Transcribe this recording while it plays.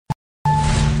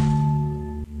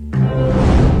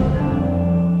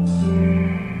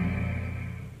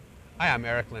I'm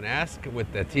Erik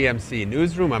with the TMC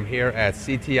Newsroom. I'm here at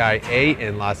CTIA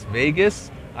in Las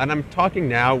Vegas, and I'm talking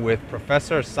now with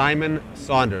Professor Simon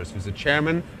Saunders, who's the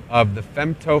chairman of the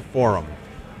FemtoForum.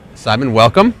 Simon,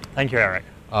 welcome. Thank you, Erik.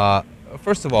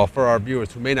 First of all, for our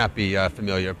viewers who may not be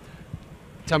familiar,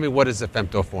 tell me, what is the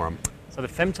FemtoForum? So the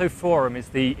FemtoForum is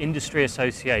the industry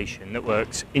association that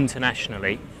works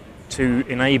internationally to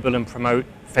enable and promote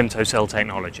femtocell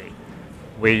technology.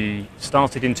 We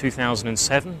started in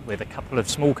 2007 with a couple of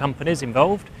small companies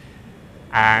involved.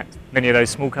 Many of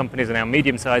those small companies are now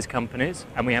medium-sized companies,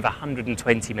 and we have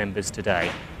 120 members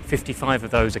today. 55 of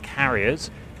those are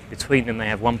carriers. Between them they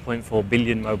have 1.4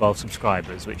 billion mobile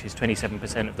subscribers, which is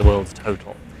 27% of the world's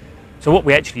total. So what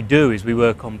we actually do is we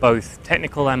work on both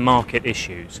technical and market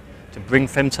issues to bring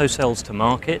femtocells to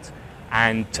market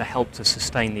and to help to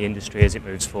sustain the industry as it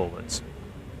moves forwards.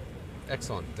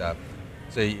 Excellent.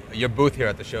 So your booth here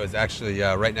at the show is actually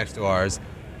right next to ours.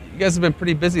 You guys have been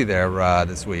pretty busy there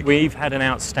this week. We've had an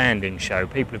outstanding show.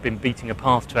 People have been beating a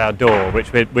path to our door,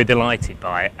 which we're delighted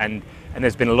by, and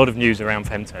there's been a lot of news around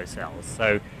femtocells.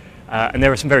 So, and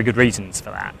there are some very good reasons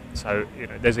for that. So,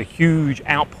 there's a huge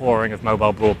outpouring of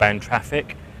mobile broadband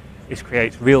traffic. This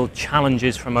creates real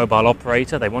challenges for a mobile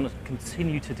operator. They want to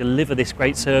continue to deliver this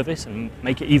great service and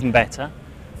make it even better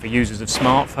for users of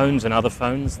smartphones and other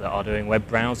phones that are doing web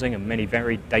browsing and many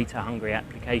very data-hungry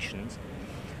applications.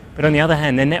 But on the other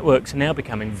hand, their networks are now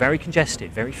becoming very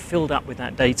congested, very filled up with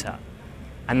that data.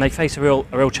 And they face a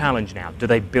real challenge now. Do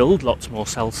they build lots more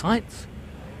cell sites,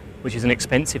 which is an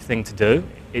expensive thing to do?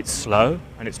 It's slow,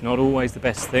 and it's not always the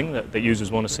best thing that users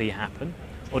want to see happen.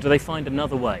 Or do they find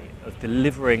another way of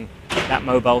delivering that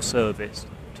mobile service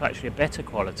to actually a better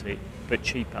quality, but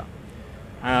cheaper?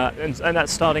 And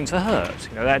that's starting to hurt.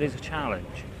 That is a challenge.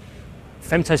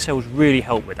 Femtocells really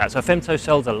help with that. So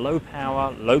femtocells are low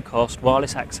power, low cost,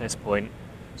 wireless access point,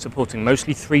 supporting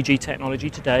mostly 3G technology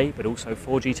today, but also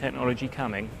 4G technology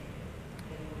coming.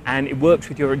 And it works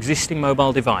with your existing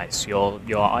mobile device, your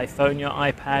iPhone, your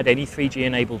iPad, any 3G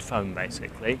enabled phone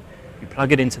basically. You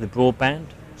plug it into the broadband,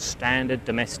 standard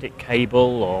domestic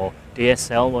cable or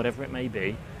DSL, whatever it may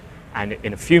be, and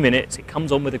in a few minutes it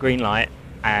comes on with a green light,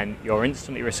 and you're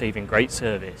instantly receiving great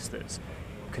service that's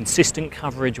consistent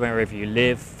coverage wherever you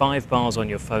live, 5 bars on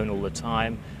your phone all the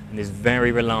time, and this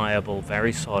very reliable,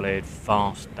 very solid,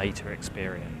 fast data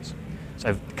experience.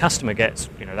 So the customer gets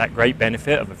that great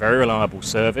benefit of a very reliable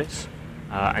service,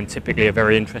 and typically a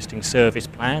very interesting service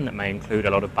plan that may include a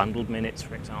lot of bundled minutes,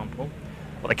 for example.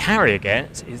 What the carrier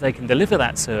gets is they can deliver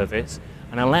that service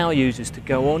and allow users to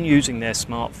go on using their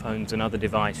smartphones and other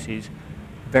devices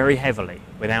very heavily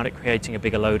without it creating a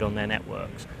bigger load on their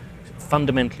networks, so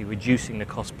fundamentally reducing the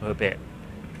cost per bit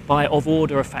by of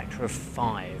order a factor of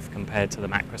 5 compared to the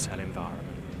macrocell environment.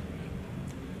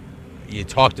 You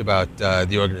talked about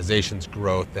the organization's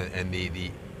growth and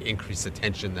the increased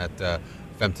attention that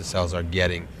femtocells are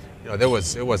getting.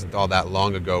 It wasn't all that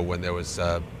long ago when there was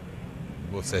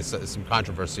we'll say some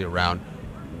controversy around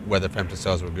whether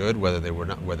femtocells were good, whether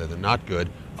they're not good.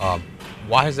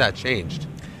 Why has that changed?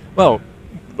 Well,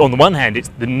 on the one hand,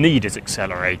 the need is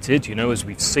accelerated, as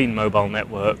we've seen mobile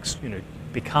networks,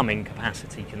 becoming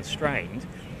capacity constrained.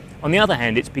 On the other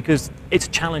hand, it's because it's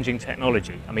challenging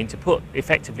technology. I mean, to put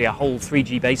effectively a whole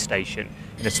 3G base station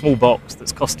in a small box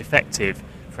that's cost effective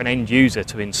for an end user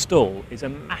to install is a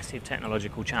massive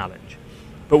technological challenge.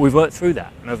 But we've worked through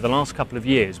that, and over the last couple of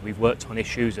years, we've worked on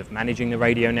issues of managing the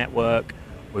radio network,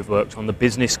 we've worked on the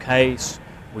business case,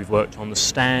 we've worked on the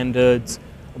standards.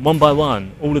 And one by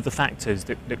one, all of the factors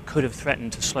that could have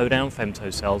threatened to slow down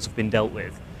femtocells have been dealt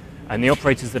with. And the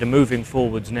operators that are moving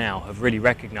forwards now have really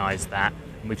recognised that,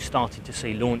 and we've started to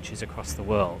see launches across the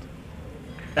world.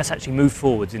 That's actually moved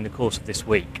forwards in the course of this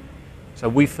week. So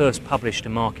we first published a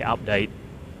market update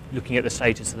looking at the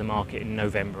status of the market in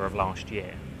November of last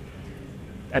year.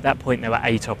 At that point, there were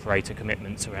 8 operator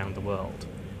commitments around the world.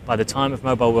 By the time of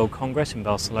Mobile World Congress in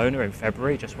Barcelona in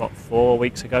February, just 5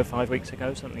 weeks ago,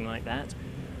 something like that,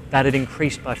 that had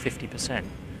increased by 50%.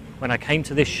 When I came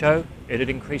to this show, it had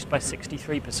increased by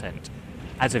 63%.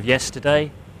 As of yesterday,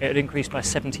 it had increased by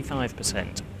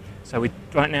 75%. So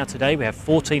right now today, we have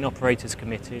 14 operators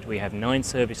committed, we have 9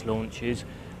 service launches.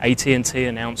 AT&T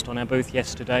announced on our booth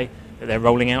yesterday that they're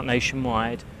rolling out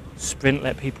nationwide. Sprint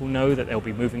let people know that they'll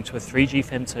be moving to a 3G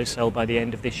femtocell by the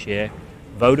end of this year.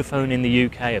 Vodafone in the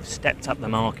UK have stepped up the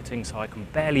marketing, so I can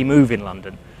barely move in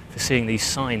London for seeing these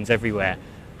signs everywhere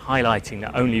highlighting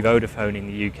that only Vodafone in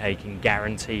the UK can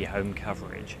guarantee home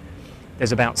coverage.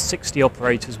 There's about 60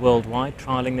 operators worldwide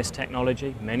trialling this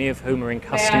technology, many of whom are in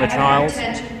customer trials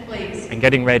and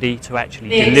getting ready to actually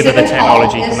deliver the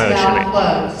technology commercially.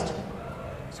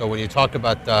 So when you talk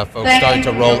about folks starting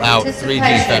to roll out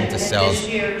 3G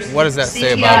femtocells, what does that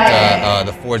say about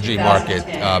the 4G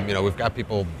market? We've got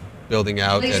people building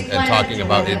out and talking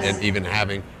about it, and even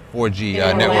having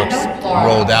 4G networks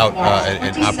rolled out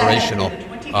and operational.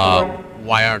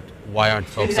 Why aren't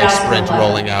folks like Sprint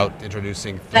rolling out,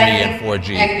 introducing 3 and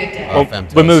 4G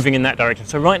femtos? We're moving in that direction.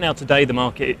 So right now, today, the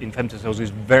market in femtocells is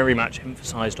very much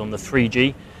emphasised on the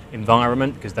 3G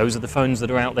environment, because those are the phones that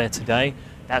are out there today.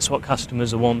 That's what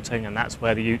customers are wanting, and that's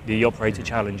where the operator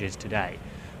challenge is today.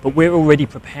 But we're already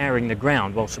preparing the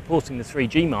ground, while supporting the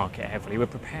 3G market heavily, we're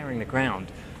preparing the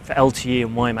ground for LTE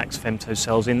and WiMAX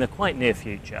femtocells in the quite near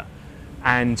future.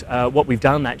 And what we've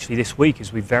done actually this week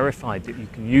is we've verified that you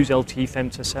can use LTE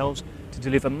femtocells to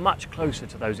deliver much closer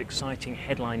to those exciting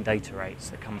headline data rates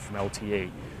that come from LTE.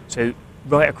 So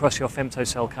right across your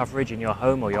femtocell coverage in your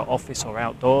home or your office or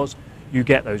outdoors, you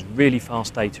get those really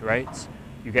fast data rates,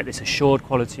 you get this assured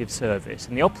quality of service,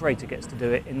 and the operator gets to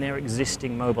do it in their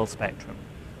existing mobile spectrum.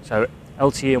 So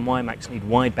LTE and WiMAX need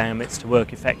wide bandwidths to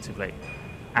work effectively,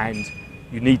 and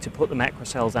you need to put the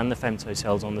macrocells and the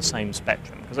femtocells on the same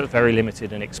spectrum, because it's very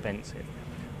limited and expensive.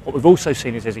 What we've also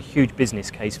seen is there's a huge business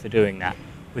case for doing that,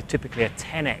 with typically a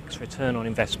 10x return on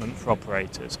investment for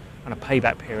operators and a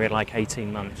payback period like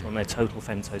 18 months on their total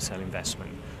femtocell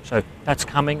investment. So that's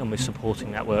coming, and we're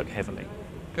supporting that work heavily.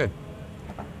 Good.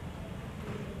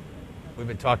 We've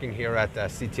been talking here at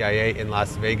CTIA in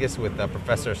Las Vegas with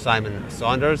Professor Simon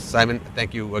Saunders. Simon,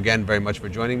 thank you again very much for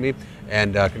joining me,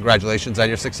 and congratulations on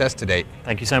your success to date.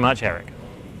 Thank you so much, Erik.